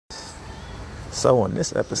So on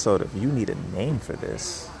this episode of You Need a Name for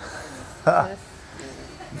This,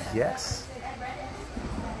 yes,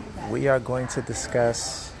 we are going to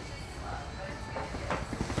discuss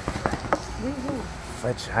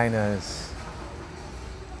vaginas.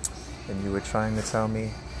 And you were trying to tell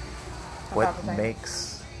me what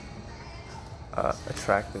makes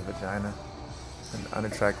attractive vagina, an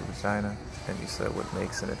unattractive vagina, and you said what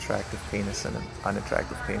makes an attractive penis and an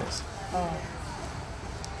unattractive penis. Oh,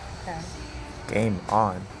 okay. Game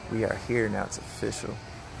on. We are here now. It's official.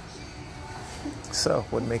 So,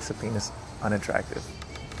 what makes a penis unattractive?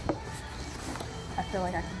 I feel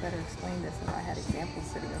like I could better explain this if I had examples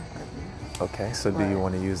sitting in front of me. Okay, so do you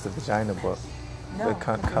want to use the vagina book? No. The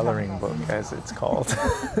coloring book, as it's called.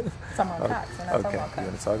 Talking about cocks. We're not talking Okay, about you cocks.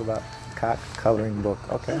 want to talk about cock coloring book?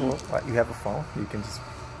 Okay, well, you have a phone. You can just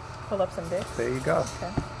Pull up some dicks. there you go.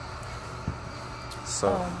 Okay. So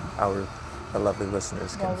our lovely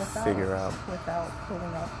listeners can figure out. Without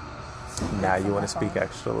pulling up. Now you want to speak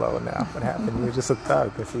extra low now. What happened? You were just a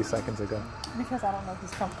thug a few seconds ago. Because I don't know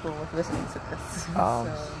who's comfortable with listening to this.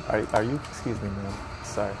 Are you? Excuse me, ma'am.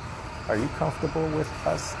 Sorry. Are you comfortable with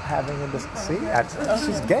us having a discussion? See,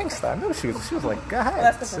 she's gangsta. I knew she was like, go ahead. Well,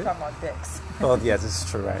 that's because we're talking about dicks. Well, yeah, this is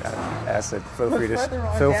true. I said, feel free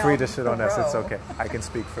to shit on us. It's okay. I can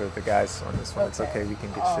speak for the guys on this one. It's okay. We can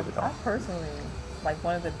get shitted on. I personally, like,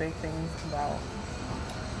 one of the big things about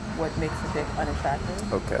what makes a dick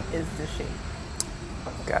unattractive is the shape.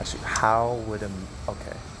 Got you. How would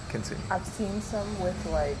okay, continue. I've seen some with,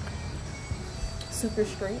 like, super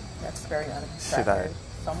straight. That's very unattractive. Should I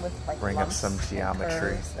some with, like, bring up some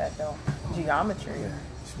geometry? That don't. Geometry? Yeah.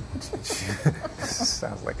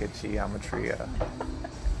 Sounds like a geometry.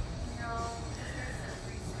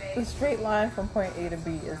 The straight line from point A to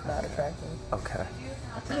B is not attractive. Okay.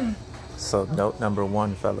 So note number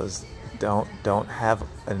one, fellas, don't have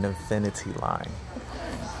an infinity line.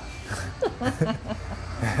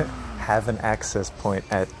 Have an access point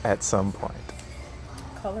at some point.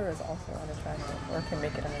 Color is also unattractive, or can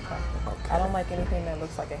make it unattractive. Okay. I don't like anything that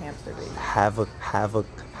looks like a hamster baby. Have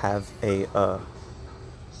a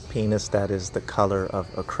penis that is the color of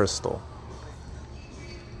a crystal.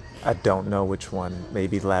 I don't know which one.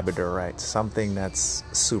 Maybe labradorite. Something that's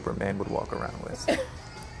Superman would walk around with.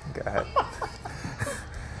 Go ahead.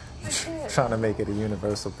 Trying to make it a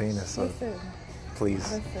universal penis. So Listen,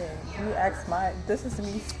 please. you asked this is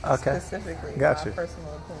me specifically. Got you. My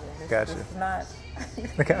personal opinion. Got you. This is not.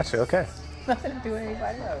 I got you. Okay. Nothing to do with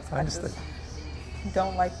anybody else. I understood. Just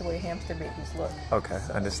don't like the way hamster babies look. Okay,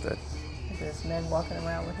 understood. If there's men walking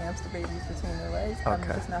around with hamster babies between their legs, I'm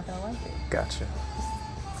just not gonna like it. Gotcha.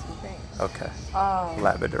 It's two things. Okay.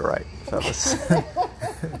 Labradorite, fellas.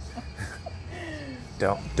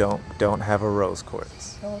 Don't have a rose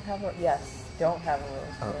quartz. Don't have a rose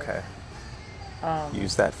quartz. Okay.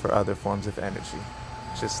 Use that for other forms of energy,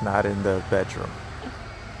 just not in the bedroom.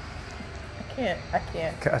 I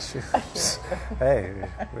can't. Got you. Hey,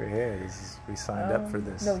 we're here. We signed up for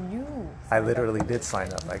this. No, you. I literally did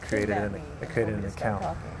sign up. I created an account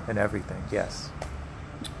and everything. Yes.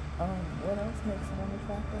 What else makes it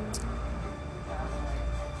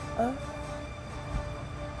unattractive?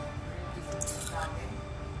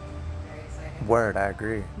 Word, I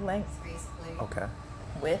agree. Length. Okay.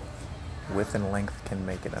 Width and length can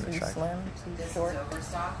make it unattractive. Too slim, too short.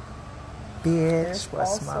 Bitch,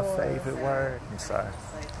 what's my favorite word? I'm sorry.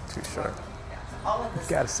 Too short. You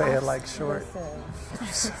gotta say it like short.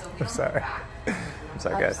 I'm sorry. I'm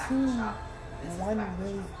sorry, guys. I've seen one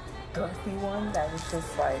really girthy one that was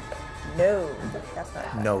just like, no, that's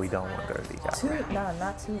not. No, we don't want girthy guys.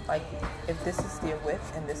 Not too, like, if this is the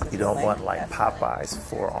width and this is you the don't length, want like Popeye's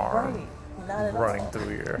forearm. Right. Not at running all.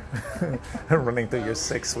 through your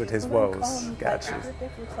six with his woes. Got you. If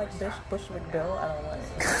it looks like Bushwick Bill, I don't want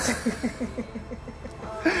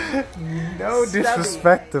it. No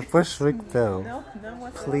disrespect to Bushwick Bill. No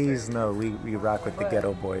whatsoever. Please, no. We rock with the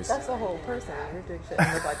ghetto boys. That's a whole person. Your dick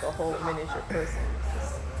shouldn't look like a whole miniature person.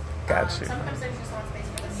 Got you.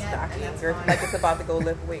 Stocky, girthy, like it's about to go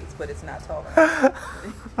lift weights, but it's not tall.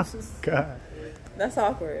 God. That's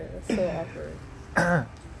awkward. That's so awkward.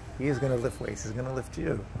 He is going to lift weights. He's going to lift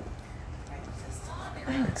you.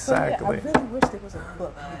 Exactly. So, yeah, I really wish there was a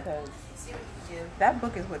book, because that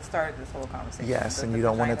book is what started this whole conversation. Yes, and you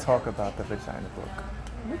don't want to talk about the vagina book.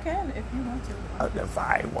 You can if you want to. If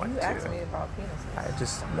I want you to. asked me about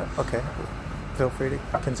penises. Okay. Feel free to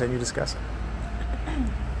continue discussing.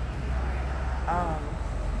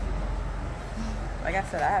 Like I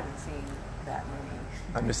said, I haven't seen that many.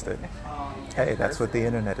 Understood. Hey, that's what the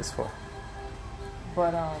internet is for.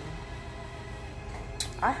 But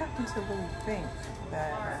I happen to really think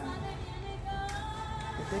that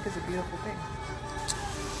dick is a beautiful thing.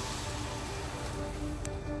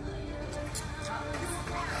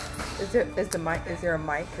 Is there a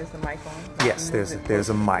mic? Is the mic on? Yes, there's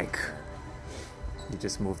a mic. You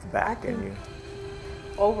just moved back and you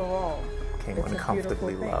overall came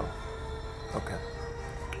uncomfortably low. Okay.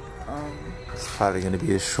 It's probably going to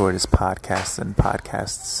be the shortest podcast in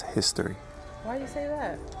podcast's history. Why do you say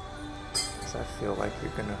that? Because I feel like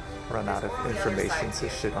you're going to run out of information to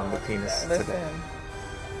shit on the penis today.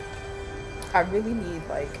 I really need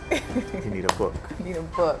You need a book. I need a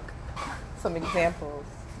book. Some examples.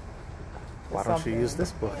 Why don't you use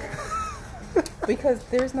this book? Because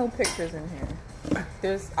there's no pictures in here.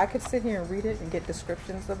 I could sit here and read it and get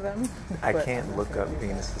descriptions of them. I can't look up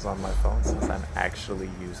penises on my phone since I'm actually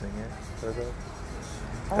using it for the.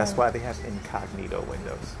 That's why they have incognito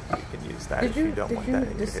windows. You can use that if you don't want that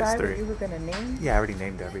in your history. Did you decide what you were going to name? Yeah, I already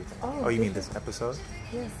named everything. Oh, you mean this episode?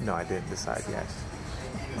 Yes. No, I didn't decide yet.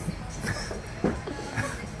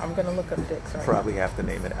 I'm going to look up dicks. Right Probably have to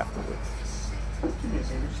name it afterwards.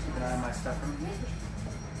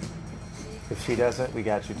 If she doesn't, we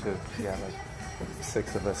got you too. Yeah, like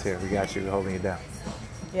 6 of us here. We got you holding it down.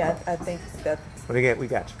 Yeah, I think that. We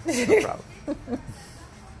got you. No problem.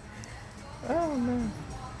 Oh no.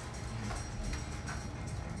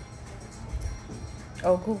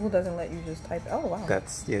 Oh, Google doesn't let you just type. Oh wow.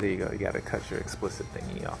 There you go. You got to cut your explicit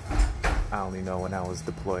thingy off. I only know when I was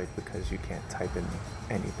deployed because you can't type in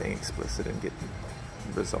anything explicit and get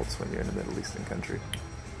results when you're in a Middle Eastern country.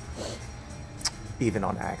 Even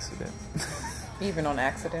on accident. Even on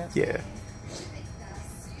accident? Yeah.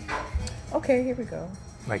 Okay, here we go.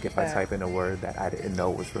 Like if I type in a word that I didn't know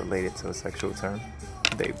was related to a sexual term,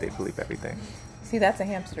 they believe everything. See, that's a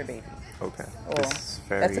hamster baby. Okay. Or this is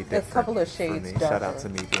very different a couple of shades darker. Shout out to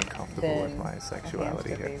me being comfortable with my sexuality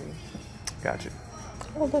here. Baby. Got you.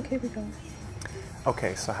 Oh, look, here we go.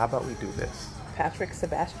 Okay, so how about we do this? Patrick,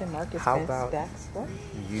 Sebastian, Marcus, how Vince, about Dax, what?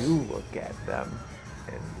 You look at them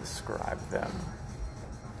and describe them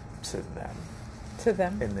to them. To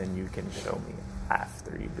them? And then you can show me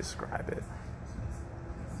after you describe it.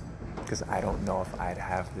 Because I don't know if I'd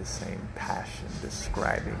have the same passion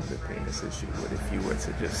describing the penis as you would if you were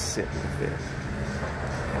to just sit with it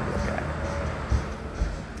and look at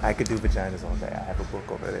it. I could do vaginas all day. I have a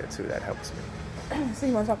book over there too that helps me. So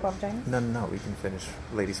you want to talk about vaginas? No, we can finish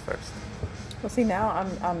ladies first. Well, see, now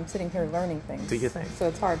I'm sitting here learning things. Do you think? So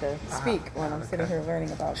it's hard to speak when I'm sitting here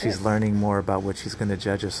learning about She's learning more about what she's going to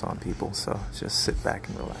judge us on, people. So just sit back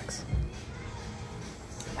and relax.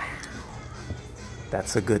 Wow.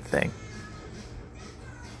 That's a good thing.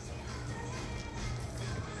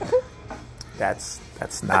 That's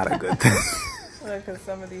not a good thing. Because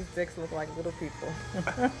some of these dicks look like little people.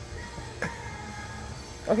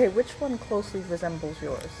 Okay, which one closely resembles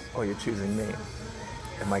yours? Oh, you're choosing me.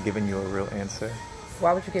 Am I giving you a real answer?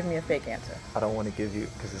 Why would you give me a fake answer? I don't want to give you,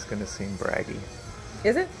 because it's going to seem braggy.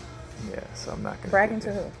 Is it? Yeah, so I'm not going to. Bragging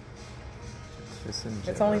to who? Just in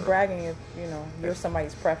general. It's only bragging if, you're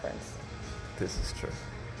somebody's preference. This is true.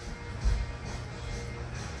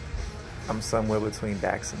 I'm somewhere between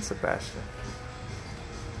Dax and Sebastian.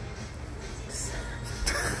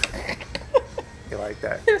 You like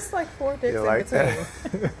that? There's like 4 dicks in between.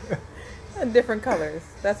 That? And different colors.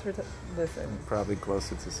 That's listen. I'm probably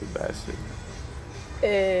closer to Sebastian.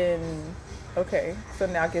 Okay, so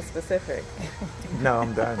now get specific. No,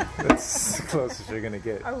 I'm done. That's the closest you're gonna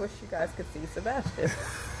get. I wish you guys could see Sebastian.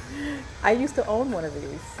 I used to own one of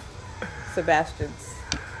these Sebastians.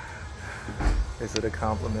 Is it a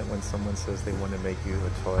compliment when someone says they want to make you a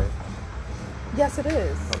toy? Yes, it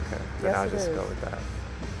is. Okay, then I'll just go with that.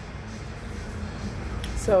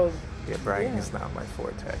 So yeah, bragging is not my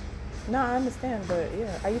forte. No, I understand, but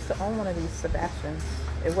yeah, I used to own one of these Sebastians.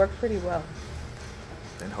 It worked pretty well.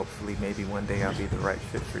 And hopefully maybe one day I'll be the right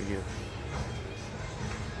fit for you.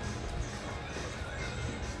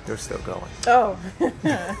 You're still going. Oh.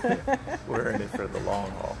 We're in it for the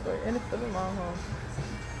long haul. We're in it for the long haul.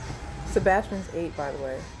 Sebastian's 8, by the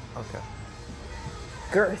way. Okay.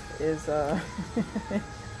 Girth is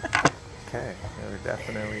Okay,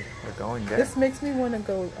 we're going there. This makes me want to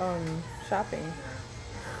go shopping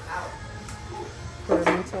for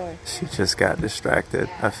a new toy. She just got distracted.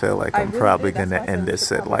 I feel like I'm probably going to end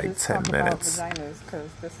this at like 10 minutes. Because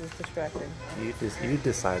this is distracting. You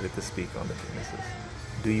decided to speak on the penises.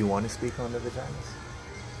 Do you want to speak on the vaginas?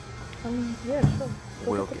 Yeah, sure.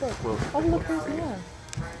 We'll get oh, look, there's more.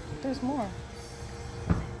 There's more.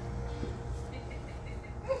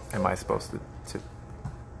 Am I supposed to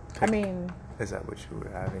I mean... Is that what you were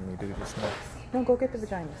having me do just now? No, go get the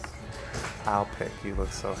vaginas. I'll pick. You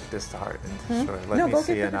look so disheartened. Sure, let me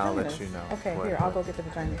see and I'll let you know. Okay, here, I'll go get the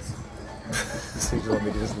vaginas. So you want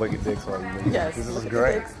me to just look at dicks while you look? Yes, this is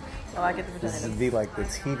great. While I get the vaginas. This would be like the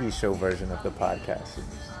TV show version of the podcast.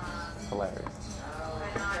 It's hilarious.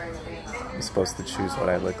 I'm supposed to choose what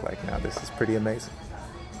I look like now. This is pretty amazing.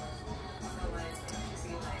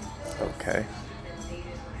 Okay.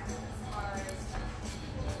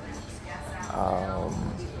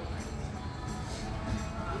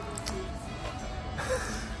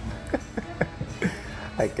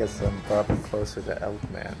 I guess I'm probably closer to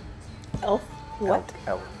Elfman. Elf? What?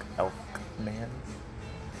 Elk man.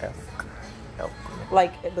 Elk.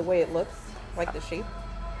 Like the way it looks? Like the shape?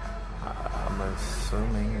 I'm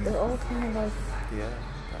assuming. They're all kind of like... Yeah.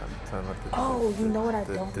 I'm talking about the... Oh, you know what I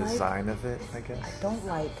don't like? The design of it, I guess. I don't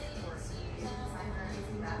like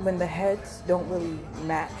when the heads don't really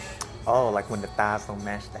match. Oh, like when the thighs don't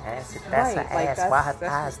match the ass. That's right, an ass. Why her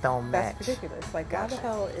thighs don't match? That's ridiculous. Like, why the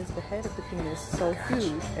hell is the head of the penis so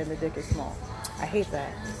huge and the dick is small? I hate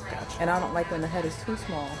that. And I don't like when the head is too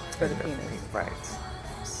small for the penis. Right.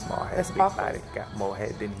 Small head, that's big awkward. body. Got more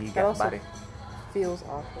head than he that got also body. Feels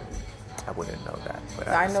awkward. I wouldn't know that, but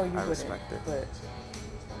I know you I wouldn't. Respect it. But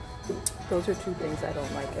those are two things I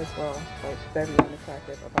don't like as well. Like, very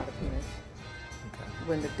unattractive about a penis. Okay.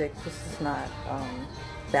 When the dick just is not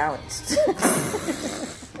balanced.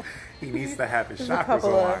 He needs to have his chakras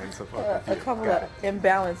aligned. A couple of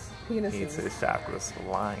imbalanced penises. He needs his chakras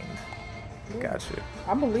aligned. Yeah. Gotcha.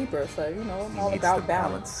 I'm a Libra, so you know I'm all about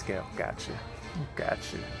balance. Scale. Gotcha. Got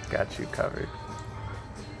you covered.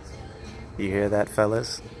 You hear that,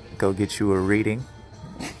 fellas? Go get you a reading.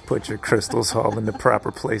 Put your crystals all in the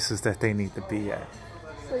proper places that they need to be at.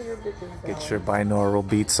 So your dick is balanced. Get your binaural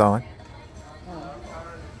beats on.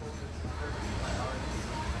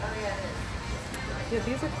 Yeah,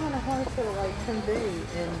 these are kind of hard to like convey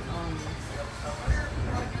in.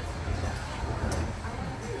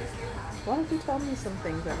 Why don't you tell me some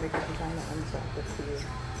things that make a vagina unattractive to you?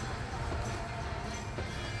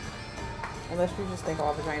 Unless you just think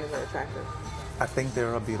all vaginas are attractive. I think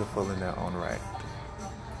they're all beautiful in their own right.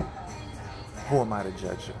 Who am I to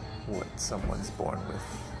judge what someone's born with?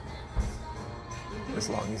 As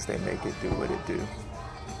long as they make it do what it do.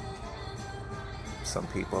 Some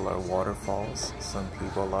people are waterfalls. Some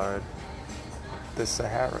people are the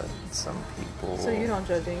Sahara. Some people... So you don't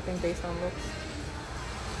judge anything based on looks?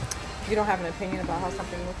 You don't have an opinion about how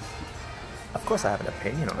something looks? Of course I have an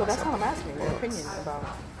opinion on well, how that's how I'm asking. Your opinion about...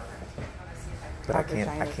 But I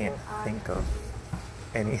can't think of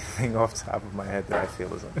anything off the top of my head that I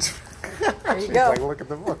feel is unattractive. There you go. Like, look at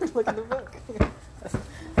the book. Look at the book.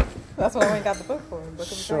 That's what I went got the book for.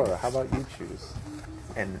 Sure. How about you choose?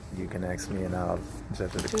 And you can ask me and I'll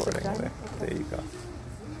judge it accordingly. Okay. There you go.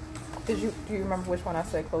 Do you remember which one I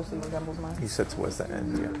said closely resembles mine? You said towards the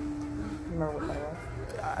end, yeah. You remember what that was?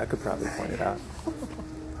 I could probably point it out.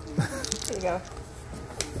 There you go.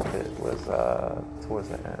 It was towards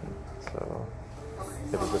the end, so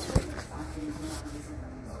it was this one.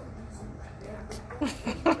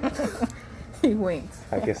 He winks.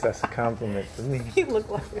 I guess that's a compliment to me. He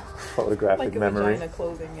looked like photographic like a memory. Vagina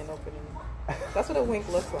closing and opening. That's what a wink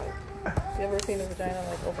looks like. You ever seen a vagina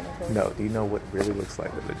like open and close? No. Do you know what really looks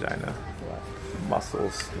like the vagina? What?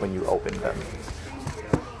 Muscles when you open them.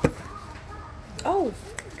 Oh.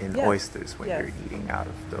 In oysters when you're eating out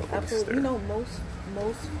of the oyster. Absolutely. You know,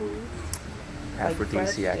 most foods,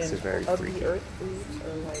 aphrodisiacs, like are very of freaky. the earth foods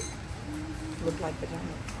are like look like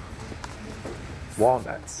vagina.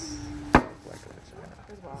 Walnuts look like a vagina.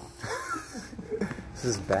 Wow. This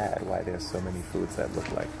is bad. Why there's so many foods that look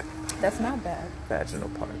like. That's not bad. Vaginal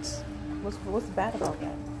parts. What's bad about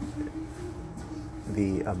that?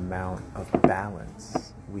 The amount of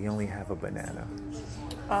balance. We only have a banana.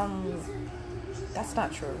 That's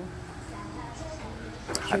not true.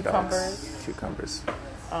 Cucumbers.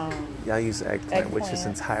 Y'all use eggplant, which is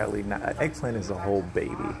entirely not. Eggplant is a whole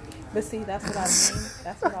baby. But see, that's what I mean.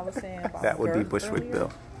 That's what I was saying about that would be girth Bushwick earlier.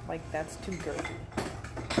 Bill. Like, that's too girthy.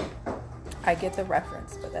 I get the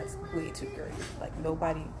reference, but that's way too girthy. Like,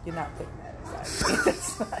 nobody, you're not putting that aside.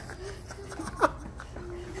 It's not.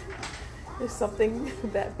 If something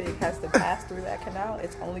that big has to pass through that canal,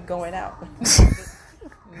 it's only going out.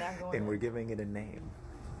 Not going and we're giving it a name.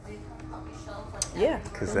 Yeah,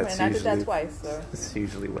 because that's and usually, I did that twice. So it's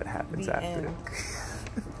usually what happens the after. End.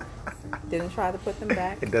 Didn't try to put them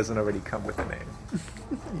back. It doesn't already come with a name.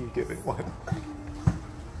 You give it one.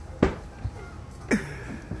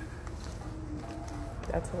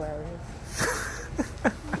 That's hilarious.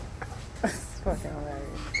 It's fucking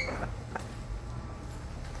hilarious.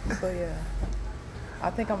 So yeah. I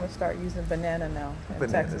think I'm gonna start using banana now.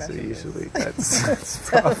 Bananas are usually that's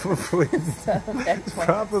probably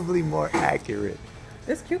probably more accurate.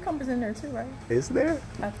 There's cucumbers in there too, right? Is there?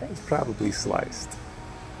 I think it's probably sliced.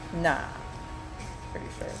 Nah, pretty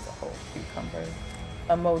sure it's a whole cucumber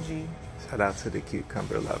emoji. Shout out to the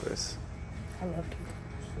cucumber lovers. I love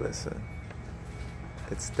cucumbers. Listen,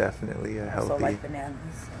 it's definitely a healthy. I also like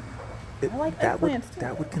bananas. I like eggplants too.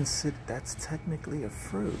 That would consider that's technically a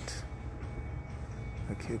fruit.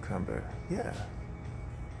 A cucumber, yeah.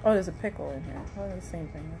 Oh, there's a pickle in here. Oh, they're the same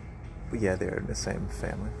thing. But yeah, they're in the same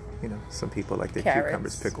family. You know, some people like their Carrots,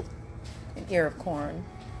 cucumbers pickled. An ear of corn.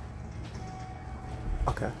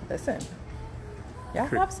 Okay. Listen, y'all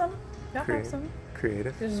have some. Y'all have some.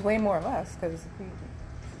 Creative. There's just way more of us because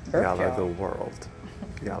y'all are the world.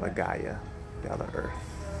 Y'all are Gaia. Y'all are Earth.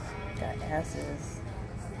 Got asses.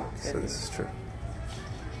 So this is true.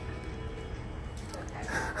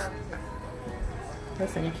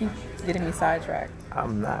 Listen, you keep getting me sidetracked.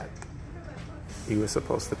 I'm not. You were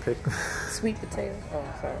supposed to pick sweet potato. Oh,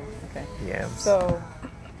 sorry. Okay. Yams. So,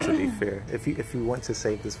 to be fair, if you want to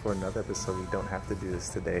save this for another episode, you don't have to do this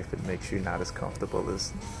today. If it makes you not as comfortable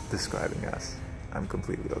as describing us, I'm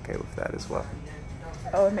completely okay with that as well.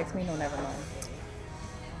 Oh, it makes me no, never mind.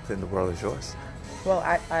 Then the world is yours. Well,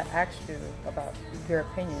 I asked you about your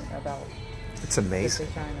opinion about. It's amazing.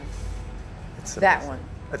 China. It's amazing. That one.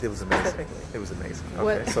 It was amazing. It was amazing.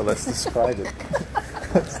 Okay, so let's describe it.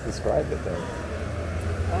 Let's describe it then.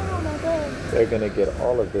 Oh my God. They're gonna get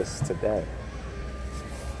all of this today.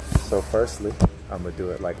 So firstly, I'm gonna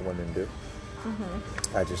do it like women do.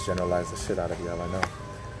 Mm-hmm. I just generalize the shit out of y'all. I know.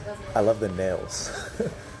 I love the nails.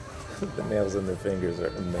 The nails in the fingers are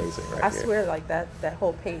amazing right here. I swear, like that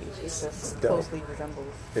whole page is just closely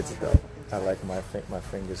resembles. It's dope. I like my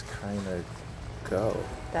fingers kind of go.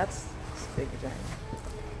 That's big vagina.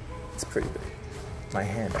 It's pretty big. My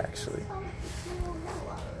hand, actually.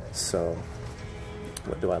 So,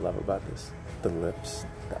 what do I love about this? The lips,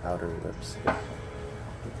 the outer lips.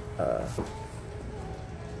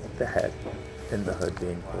 The head and the hood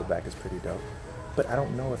being pulled back is pretty dope. But I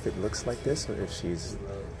don't know if it looks like this or if she's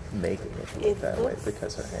making it look that way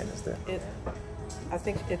because her hand is there. I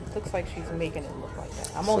think it looks like she's making it look like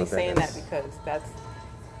that. I'm only saying that because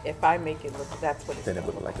if I make it look, that's what it's then it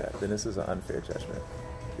would look like that. Then this is an unfair judgment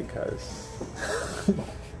because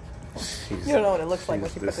she's you don't know what it looks like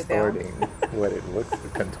when she puts it down. What it looks,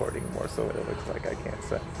 contorting more so what it looks like. I can't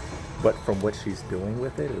say. But from what she's doing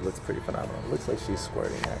with it, it looks pretty phenomenal. It looks like she's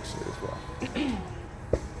squirting actually as well.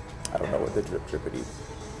 I don't know what the drippity.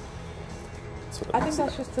 I think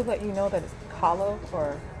that's just to let you know that it's hollow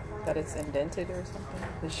or that it's indented or something.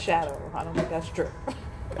 The shadow. I don't think that's drip.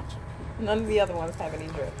 Gotcha. None of the other ones have any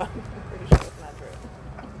drip. I'm pretty sure it's not drip.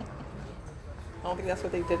 I don't think that's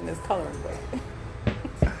what they did in this coloring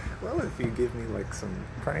book. Well, if you give me like some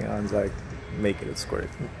crayons, I make it a squirt.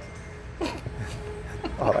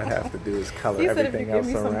 All I have to do is color everything else around it.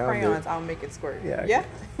 If you give me some crayons, I'll make it squirt. Yeah.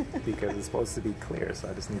 Because it's supposed to be clear, so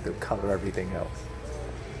I just need to color everything else.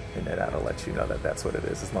 And then that'll let you know that that's what it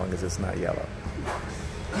is, as long as it's not yellow.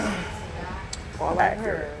 All I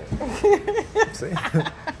heard. See?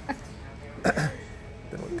 Then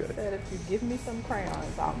we're good. Said if you give me some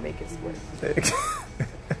crayons, I'll make it squirt.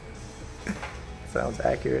 Sounds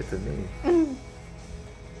accurate to me.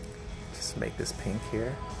 Just make this pink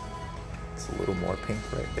here. It's a little more pink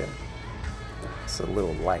right there. It's a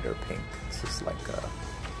little lighter pink. It's just like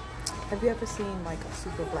have you ever seen like a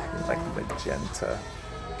super black vagina? Like magenta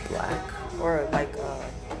black. Or like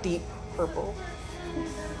a deep purple?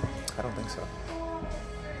 I don't think so.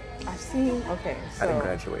 I've seen, okay, so I didn't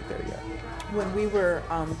graduate there yet. When we were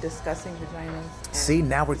discussing vaginas and see,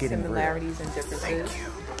 now we're getting similarities real. And differences.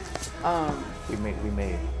 Thank you. We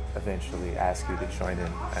may eventually ask you to join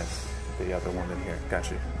in as the other woman here. Got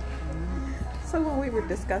you. So when we were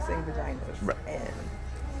discussing vaginas and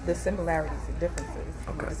the similarities and differences,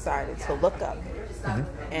 we decided to look up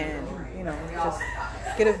and, just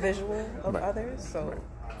get a visual of others. So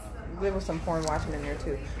there was some porn watching in there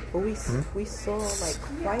too. But we saw like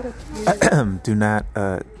quite a few. Do not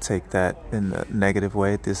take that in a negative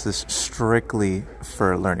way. This is strictly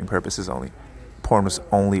for learning purposes only. Porn was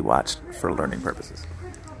only watched for learning purposes.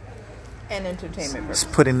 And entertainment purposes.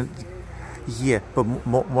 Put in, yeah, but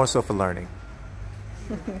more so for learning.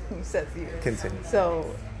 Says you. Continue.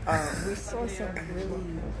 So we saw some really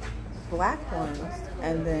black ones,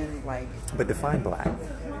 and then like. But define black.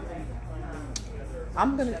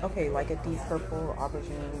 I'm gonna like a deep purple,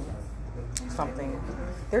 aubergine, something.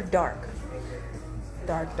 They're dark.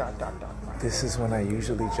 Dark. This is when I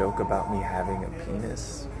usually joke about me having a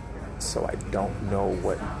penis. So I don't know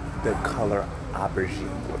what the color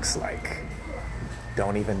aubergine looks like.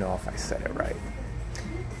 Don't even know if I said it right.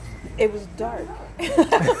 It was dark.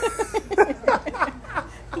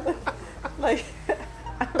 Like,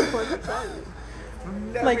 I don't know what to tell you.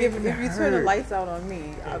 Like, if you turn the lights out on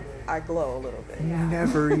me, I glow a little bit.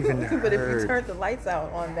 Never even heard. But if you turn the lights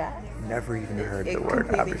out on that, never even heard the it word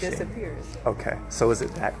completely aubergine. disappears. Okay, so is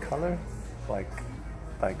it that color? Like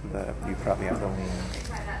the, you probably have the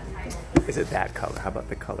lean. Is it that color? How about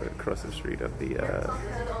the color across the street of the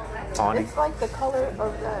awning? It's like the color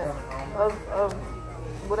of that, of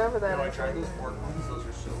whatever that is.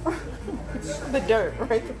 The dirt,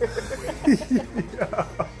 right there. Yeah.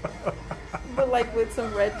 But like with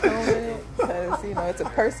some red tone in it, because, you know, it's a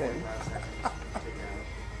person.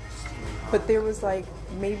 But there was like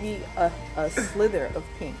maybe a slither of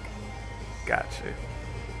pink. Gotcha.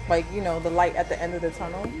 Like, you know, the light at the end of the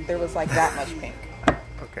tunnel, there was like that much pink.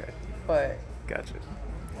 Okay. But Gotcha.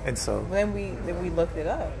 And so then we looked it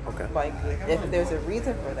up. Okay. Like, if there's a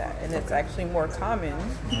reason for that, and it's actually more common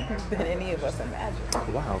than any of us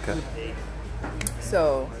imagine. wow, okay.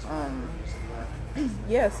 So,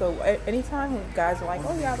 yeah. So anytime guys are like,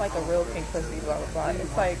 "Oh yeah, I like a real pink pussy," blah blah blah,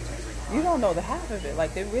 it's like you don't know the half of it.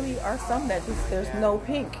 Like, there really are some that just there's no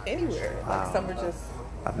pink anywhere. Wow. Like, some are just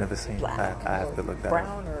I've never seen black, that. I have to look that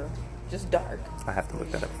brown, up. or just dark. I have to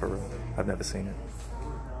look that up for real. I've never seen it.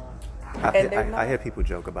 And they're I hear people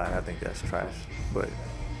joke about it. I think that's trash. But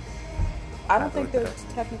I don't think they're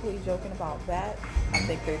technically joking about that. I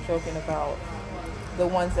think they're joking about the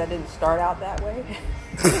ones that didn't start out that way.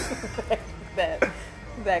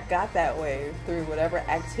 that got that way through whatever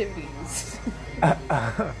activities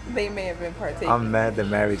they may have been partaking. I'm mad the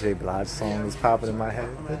Mary J. Blige song is popping in my head.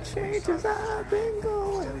 The changes I've been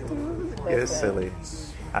going through. It's silly.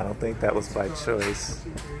 I don't think that was by choice.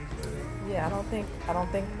 Yeah, I don't think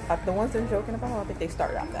the ones they're joking about, I don't think they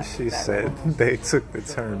started out that. She that said way. they took the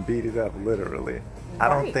term beat it up literally. I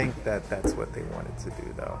don't Right. think that's what they wanted to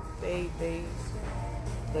do though. They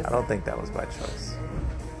listen. I don't think that was by choice.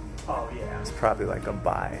 Oh yeah. It's probably like a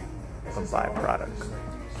byproduct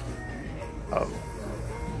of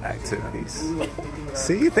activities.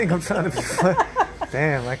 See, you think I'm trying to be fun?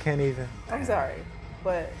 Damn, I can't even. I'm sorry,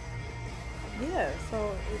 but yeah.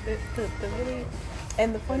 So the really,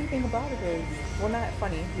 and the funny thing about it is, well, not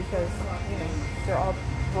funny because, you know,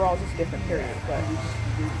 we're all just different periods. But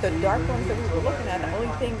the dark ones that we were looking at, the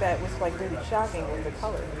only thing that was like really shocking was the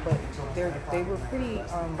color. But they were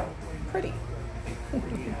pretty.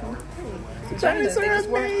 Vaginas are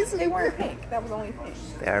amazing. They weren't pink. That was the only thing.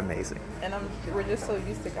 They're amazing. And we're just so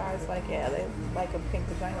used to guys like, yeah, they like a pink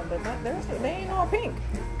vagina, but they ain't all pink.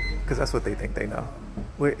 Because that's what they think they know.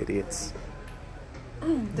 We're idiots.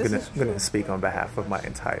 I'm gonna speak on behalf of my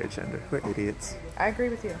entire gender. We're idiots. I agree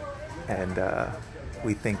with you. And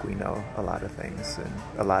we think we know a lot of things. And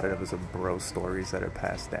a lot of it are bro stories that are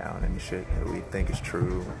passed down and shit that we think is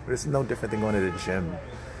true. But it's no different than going to the gym.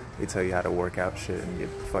 They tell you how to work out shit and you're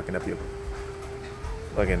fucking up your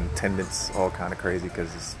fucking tendons all kind of crazy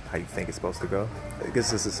because it's how you think it's supposed to go. I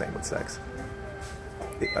guess it's the same with sex.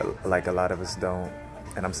 Like a lot of us don't,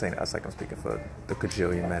 and I'm saying us like I'm speaking for the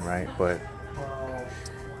cajillion men, right? But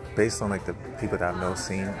based on like the people that I've known,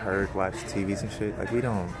 seen, heard, watched TVs and shit, like we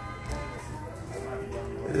don't,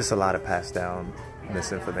 there's a lot of passed down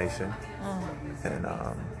misinformation. And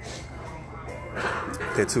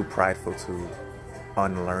they're too prideful to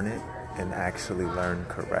unlearn it and actually learn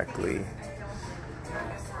correctly.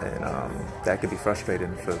 And that can be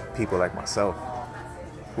frustrating for people like myself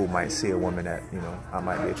who might see a woman that, you know, I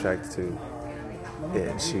might be attracted to,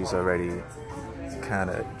 and she's already kind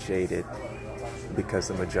of jaded because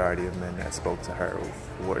the majority of men that spoke to her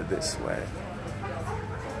were this way.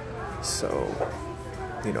 So,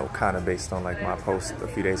 you know, kind of based on like my post a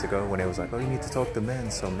few days ago when it was like, oh, you need to talk to men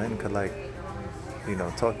so men could like, you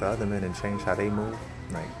know, talk to other men and change how they move.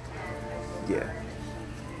 Like, yeah,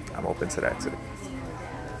 I'm open to that too.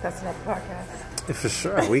 That's another podcast. For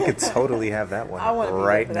sure, we could totally have that one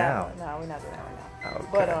right now. No, we're not doing that right now. Okay.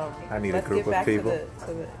 But I need a let's group get back of people.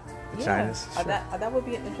 To the Vaginas, yeah, sure. that would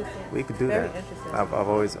be an interesting. We could do very that. Interesting. I've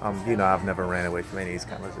always, you know, I've never ran away from any of these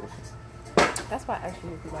conversations. That's why I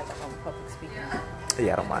actually would be like public speaking.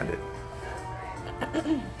 Yeah, I don't mind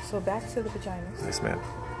it. So back to the vaginas. Yes, ma'am.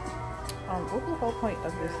 What was the whole point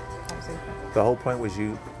of this conversation? The whole point was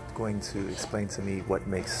you going to explain to me what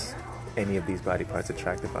makes any of these body parts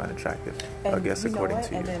attractive or unattractive. And I guess you know according what?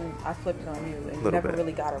 to you. And then I flipped it on you, and you Little never bit.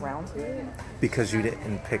 really got around to it. Because you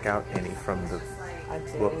didn't pick out any from the, I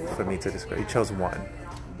did. well, for me to describe. You chose one,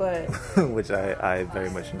 But which I very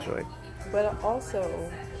much enjoyed. also,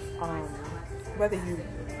 whether you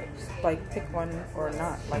like pick one or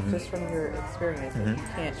not, like just from your experience. If you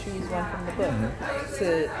can't choose one from the book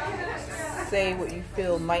to say what you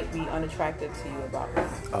feel might be unattractive to you about it.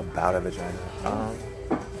 About a vagina.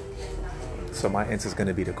 So my answer is going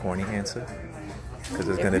to be the corny answer. Because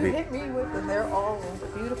it's going to be. Hit me with them, they're all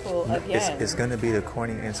beautiful again. It's going to be the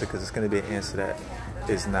corny answer because it's going to be an answer that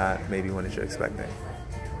is not maybe one that you're expecting.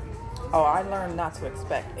 Oh, I learned not to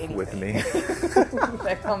expect anything. With me.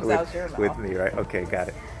 That comes out your mouth. With me, right? Okay, got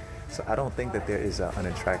it. So I don't think that there is an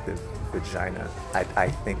unattractive vagina. I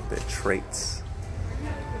think the traits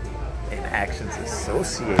and actions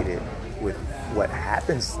associated with what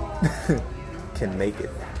happens can make it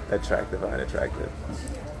attractive or unattractive.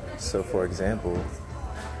 So, for example,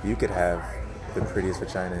 you could have the prettiest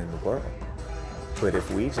vagina in the world, but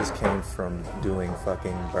if we just came from doing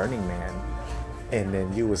fucking Burning Man, and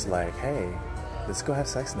then you was like, hey, let's go have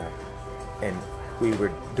sex now, and we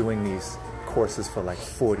were doing these courses for like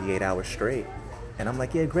 48 hours straight, and I'm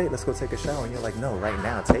like, yeah, great, let's go take a shower, and you're like, no, right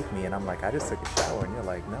now, take me, and I'm like, I just took a shower, and you're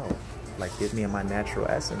like, no, like, get me in my natural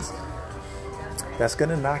essence. That's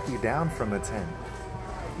gonna knock you down from a 10,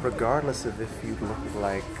 regardless of if you look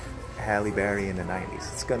like Halle Berry in the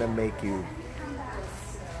 90s. It's gonna make you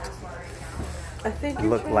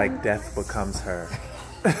look like death becomes her.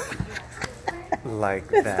 Like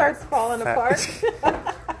it that. Starts falling apart.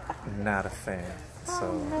 Not a fan.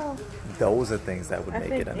 So those are things that would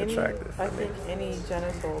make it unattractive. I think any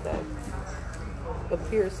genital that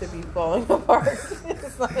appears to be falling apart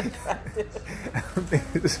is not attractive.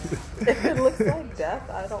 If it looks like death,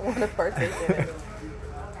 I don't want to partake in it.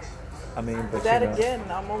 I mean, but that again,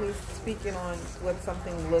 I'm only speaking on what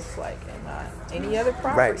something looks like and not any other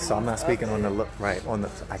property. Right. So I'm not speaking on the look. Right.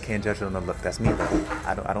 I can't judge it on the look. That's me though.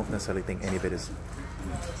 I don't necessarily think any of it is,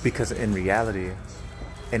 because in reality,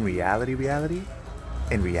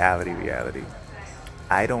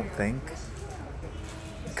 I don't think,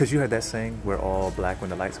 because you heard that saying, we're all black when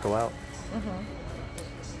the lights go out.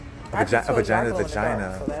 Mm-hmm. A vagina is a vagina.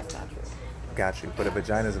 Dark, so that's not true. Got you. But a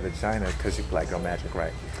vagina is a vagina because you Black Girl Magic,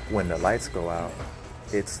 right? When the lights go out,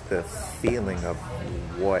 it's the feeling of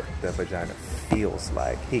what the vagina feels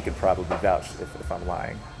like. He could probably vouch if I'm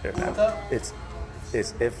lying. It's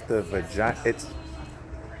if the vagina, it's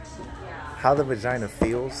how the vagina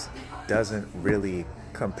feels doesn't really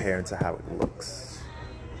compare to how it looks.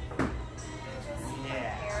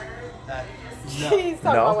 He's talking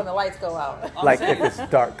about when the lights go out. Like if it's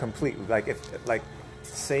dark completely. Like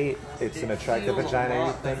say it's an attractive vagina,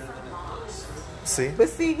 you think. See? But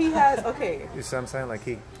see, he has, okay. You see what I'm saying? Like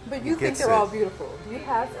But you think they're all beautiful. Do you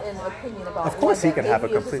have an opinion about Of course he can have a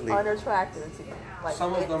maybe is completely just unattractive to you? Like,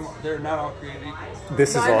 some of them, they're not all created equal.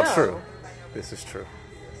 This is all true. This is true.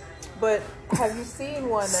 But have you seen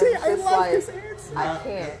one that's just like, I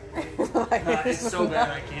can't. Like, it's so bad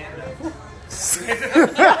I can't.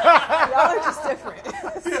 Y'all are just different.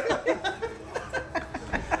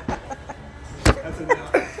 That's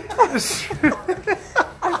enough.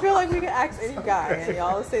 I feel like we can ask any guy and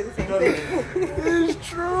y'all say the same thing. It's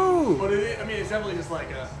true. But it's definitely just like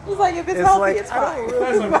a. It's like if it's healthy, like, it's fine.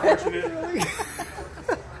 That's unfortunate.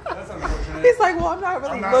 That's unfortunate. He's like, well, I'm not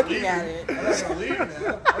really looking leaving. at it. I'm not gonna leave,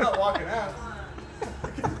 man. I'm not walking out.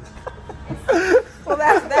 Well,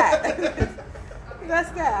 that's that. That's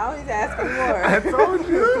that. I don't need to ask anymore. I told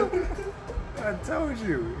you. I told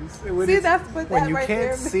you. See, that's but when that you right can't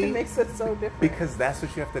there see, makes it so different. because that's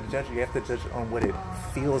what you have to judge. You have to judge on what it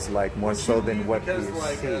feels like more so than what you see. It doesn't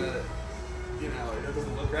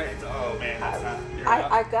look right. It's, oh man, that's not.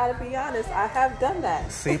 I gotta be honest. I have done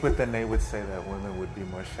that. See, but then they would say that women would be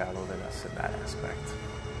more shallow than us in that aspect.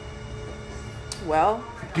 Well,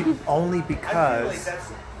 Only because.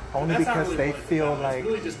 Only That's not because really they what it's feel about. like. It's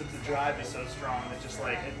really just that the drive is so strong that just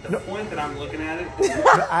like at the point that I'm looking at it.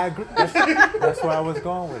 I agree. That's where I was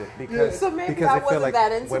going with it, because so maybe because I I feel wasn't like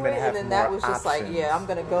that into women it, have and then more that was just options. like, yeah, I'm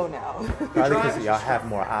gonna go now. Probably because y'all have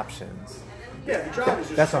more options. Yeah, the drive is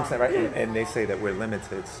just. That's what I'm strong. saying, right? And they say that we're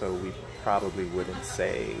limited, so we probably wouldn't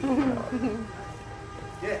say. You know,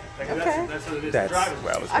 Yeah, like Okay. that's what it is. That's the drive is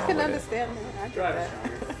where I was I going can with understand that. I get Drive that.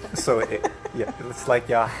 is stronger. So it's like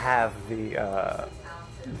y'all have the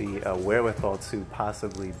wherewithal to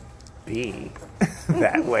possibly be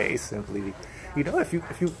that way. Simply, if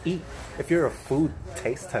you're a food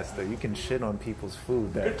taste tester, you can shit on people's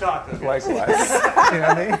food. Good talk, though. Likewise, you know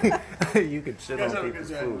what I mean? You can shit You guys on have a people's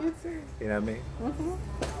good food. You know what I mean?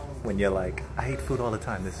 When you're like, I eat food all the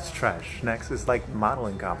time. This is trash. Next is like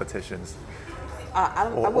modeling competitions. I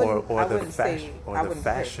wouldn't fashion pick that, 'cause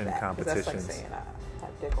competitions. That's like saying I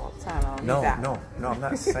have dick all the time. I don't need No, that. no, I'm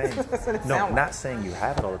not saying. That's what it No, sound not like. saying you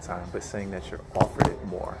have it all the time, but saying that you're offered it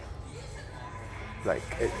more.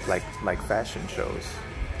 like fashion shows.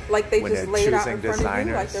 Like they When just they're laid out in choosing front of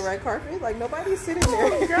you, like designers. the red carpet. Like nobody's sitting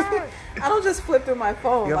there. I don't just flip through my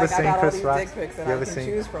phone. You ever Like I seen got all Chris these Rock? dick pics and You I ever can seen-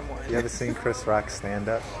 choose from one. You ever seen Chris Rock stand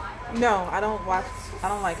up? No, I don't watch. I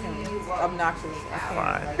don't like him. He's obnoxious. I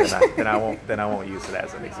Fine. can't. Then I won't use it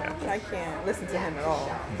as an example. I can't listen to him at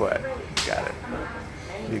all. But you got it.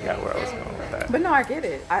 You got where I was going with that. But no, I get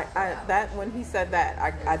it. I that when he said that,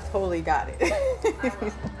 I totally got it.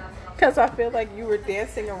 Because I feel like you were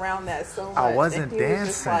dancing around that so much. I wasn't and he was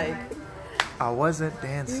just dancing. like, I wasn't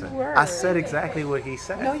dancing. You were. I said exactly what he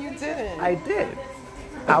said. no, you didn't. I did.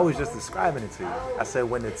 I was just describing it to you. I said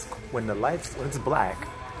when it's black,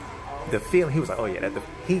 the feeling. He was like, oh yeah,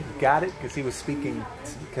 he got it because he was speaking.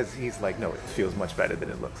 Because he's like, no, it feels much better than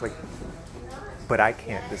it looks like. But I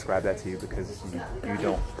can't describe that to you because you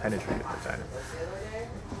don't penetrate the vagina.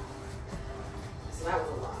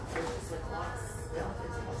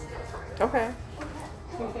 Okay.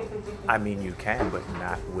 I mean, you can, but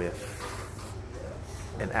not with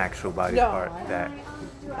an actual body No, part I that.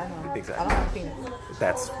 I know. Exactly. I don't have a penis.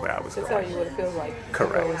 That's where I was To tell going. you what it feels like to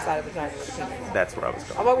Correct. go inside a vagina with a penis. That's where I was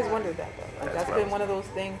I've going. always wondered that though. Like, That's that's where I been was one of those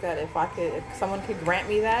things that if someone could grant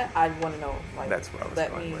me that, I'd want to know. Like, That's where I was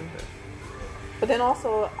let going me. with it. But then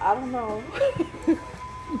also, I don't know.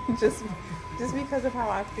 just because of how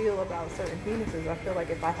I feel about certain penises, I feel like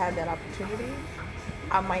if I had that opportunity,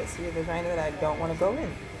 I might see a vagina that I don't want to go in.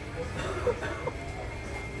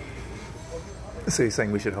 So you're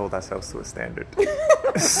saying we should hold ourselves to a standard?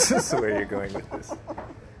 So where you're going with this?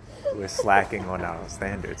 We're slacking on our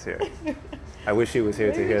standards here. I wish he was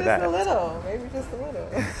here to Maybe hear just that. a little. Maybe just a little.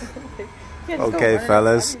 Can't just go Okay, running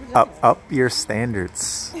fellas, outside your vagina. up your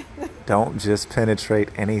standards. Don't just penetrate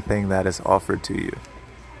anything that is offered to you.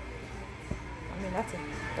 I mean, that's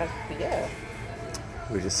yeah.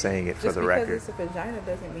 We're just saying it for Just the because record. it's a vagina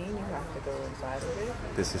doesn't mean you have to go inside of it.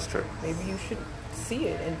 This is true. Maybe you should see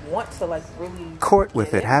it and want to like really Court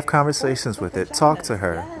with get it. in. Have conversations Court with the it. Talk to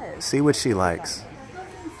vagina. her. Yes. See what she likes.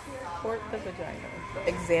 Court the vagina.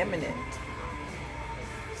 Examine it.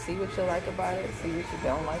 See what you like about it. See what you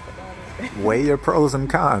don't like about it. Weigh your pros and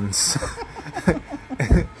cons.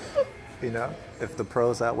 You know, if the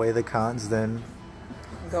pros outweigh the cons, then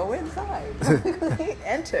Go inside.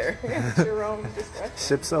 Enter. At your own discretion.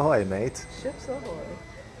 ships ahoy, mate. Ships ahoy.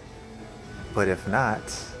 But if not,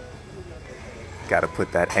 gotta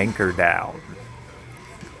put that anchor down.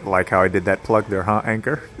 Like how I did that plug there, huh,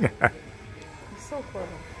 Anchor? Yeah. So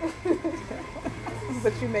clever.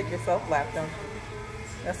 But you make yourself laugh, don't you?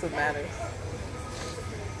 That's what matters.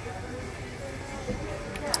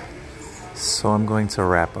 So I'm going to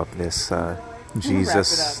wrap up this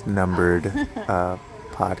Jesus numbered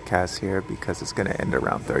podcast here because it's going to end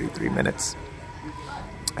around 33 minutes.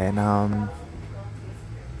 And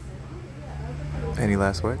any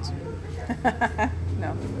last words?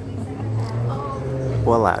 No.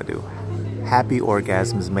 Well, I do. Happy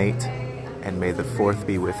orgasms, mate, and may the fourth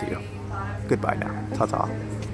be with you. Goodbye now. Ta-ta.